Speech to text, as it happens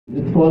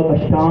It's called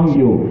Ashtanga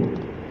Yoga.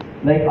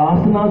 Like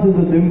asanas is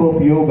a limb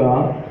of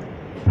yoga,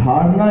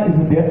 dharana is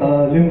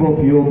a limb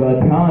of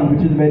yoga, dhyan,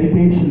 which is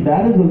meditation,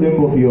 that is a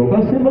limb of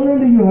yoga.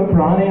 Similarly, you have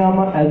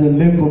pranayama as a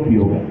limb of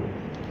yoga.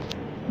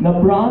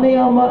 Now,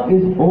 pranayama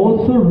is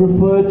also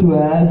referred to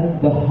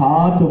as the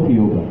heart of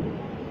yoga.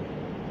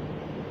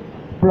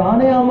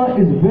 Pranayama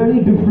is very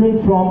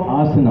different from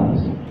asanas.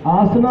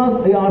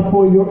 Asanas are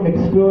for your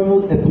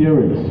external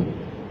appearance.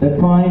 That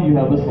fine, you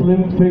have a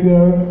slim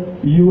figure,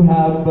 you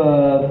have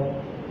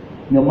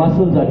your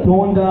muscles are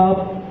toned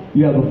up,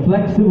 you have a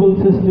flexible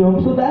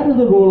system. So that is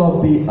the role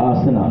of the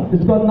asana.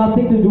 It's got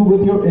nothing to do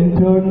with your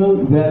internal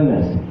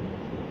wellness.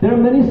 There are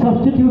many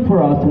substitutes for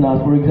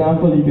asanas. For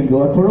example, you can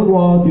go out for a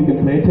walk, you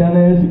can play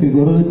tennis, you can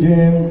go to the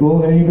gym,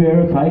 go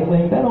anywhere,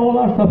 cycling. That all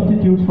are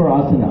substitutes for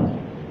asanas.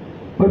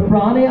 But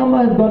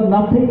pranayama has got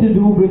nothing to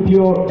do with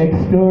your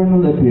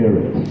external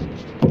appearance.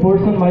 A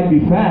person might be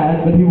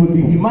fat, but he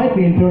might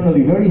be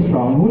internally very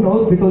strong. Who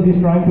knows? Because he's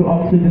trying to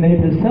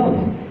oxygenate his cells.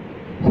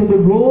 So the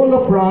role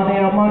of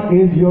pranayama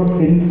is your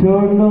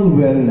internal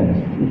wellness.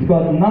 It's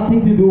got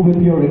nothing to do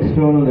with your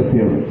external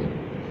appearance.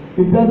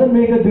 It doesn't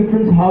make a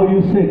difference how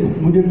you sit.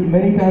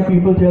 Many times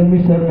people tell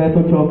me, sir, मैं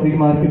तो चौकड़ी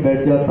मार के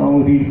बैठ जाता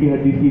हूँ, रीढ़ की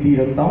हड्डी सीधी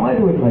रखता हूँ. I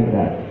do it like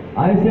that.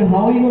 I say,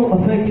 how you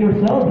affect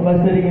yourself by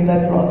sitting in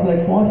that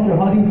cross-legged posture?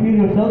 How do you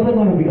feel yourself are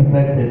going to be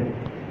affected?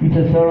 He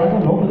says, sir, I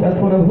don't know, but that's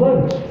what I've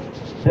heard.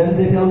 Then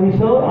they tell me,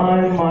 sir,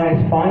 my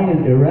spine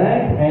is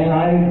erect and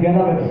I get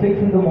up at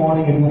 6 in the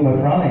morning and do my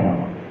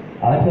pranayama.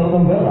 I tell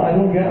them, well, I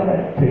don't get up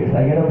at 6,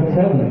 I get up at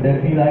 7.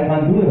 That means I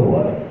can't do it or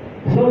what?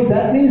 So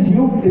that means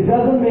it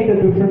doesn't make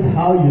a difference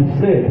how you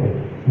sit,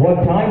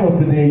 what time of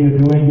the day you're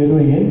doing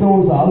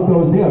indoors,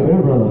 outdoors, they are very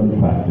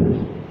relevant factors.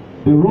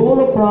 The role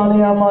of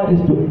pranayama is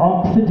to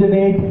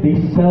oxygenate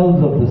the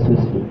cells of the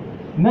system.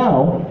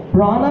 Now,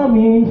 prana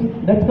means,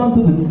 let's come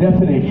to the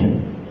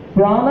definition.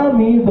 Prana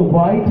means the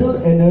vital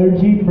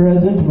energy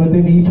present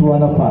within each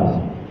one of us.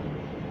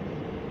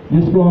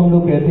 जिसको हम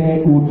लोग कहते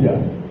हैं ऊर्जा.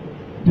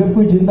 जब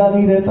कोई जिंदा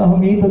नहीं रहता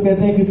हम यही तो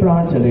कहते हैं कि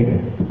प्राण चले गए.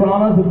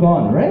 Pranas are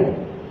gone, right?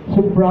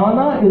 So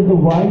prana is the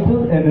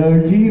vital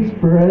energy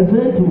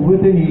present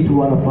within each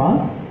one of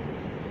us.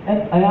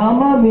 And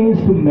ayama means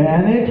to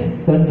manage,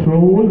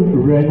 control,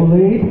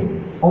 regulate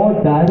or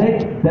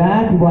direct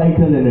that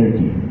vital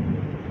energy.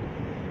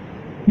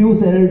 कि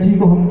उस एनर्जी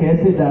को हम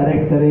कैसे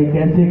डायरेक्ट करें,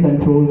 कैसे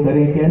कंट्रोल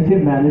करें, कैसे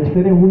manage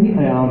करें, वही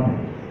आयाम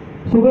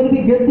है. So when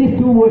we get these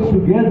two words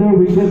together,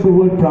 we get the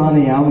word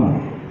pranayama,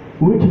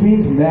 which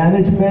means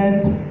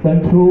management,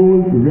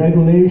 control,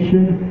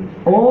 regulation,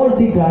 or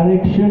the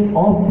direction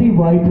of the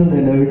vital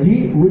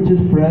energy which is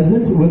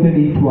present within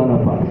each one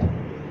of us.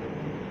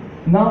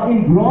 Now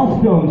in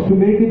gross terms, to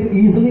make it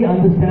easily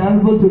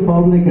understandable to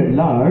public at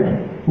large,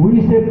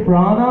 we say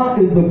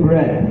prana is the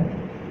breath.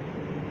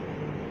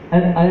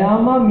 And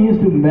ayama means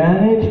to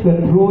manage,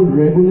 control,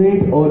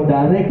 regulate or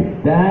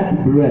direct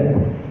that breath.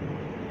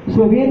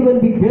 So again, when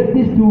we get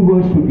these two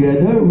words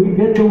together, we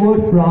get the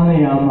word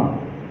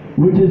pranayama,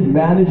 which is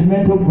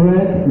management of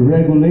breath,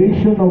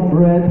 regulation of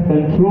breath,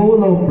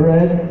 control of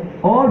breath,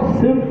 or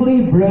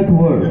simply breath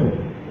work.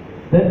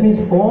 That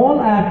means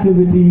all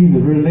activities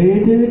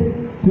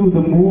related to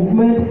the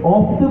movement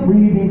of the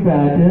breathing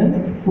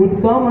pattern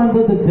would come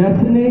under the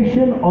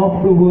definition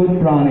of the word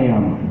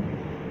pranayama.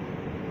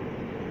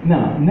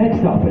 Now,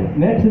 next topic.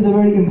 Next is a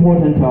very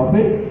important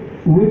topic,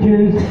 which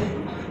is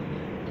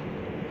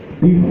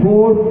the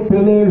 4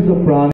 pillars of pranayama.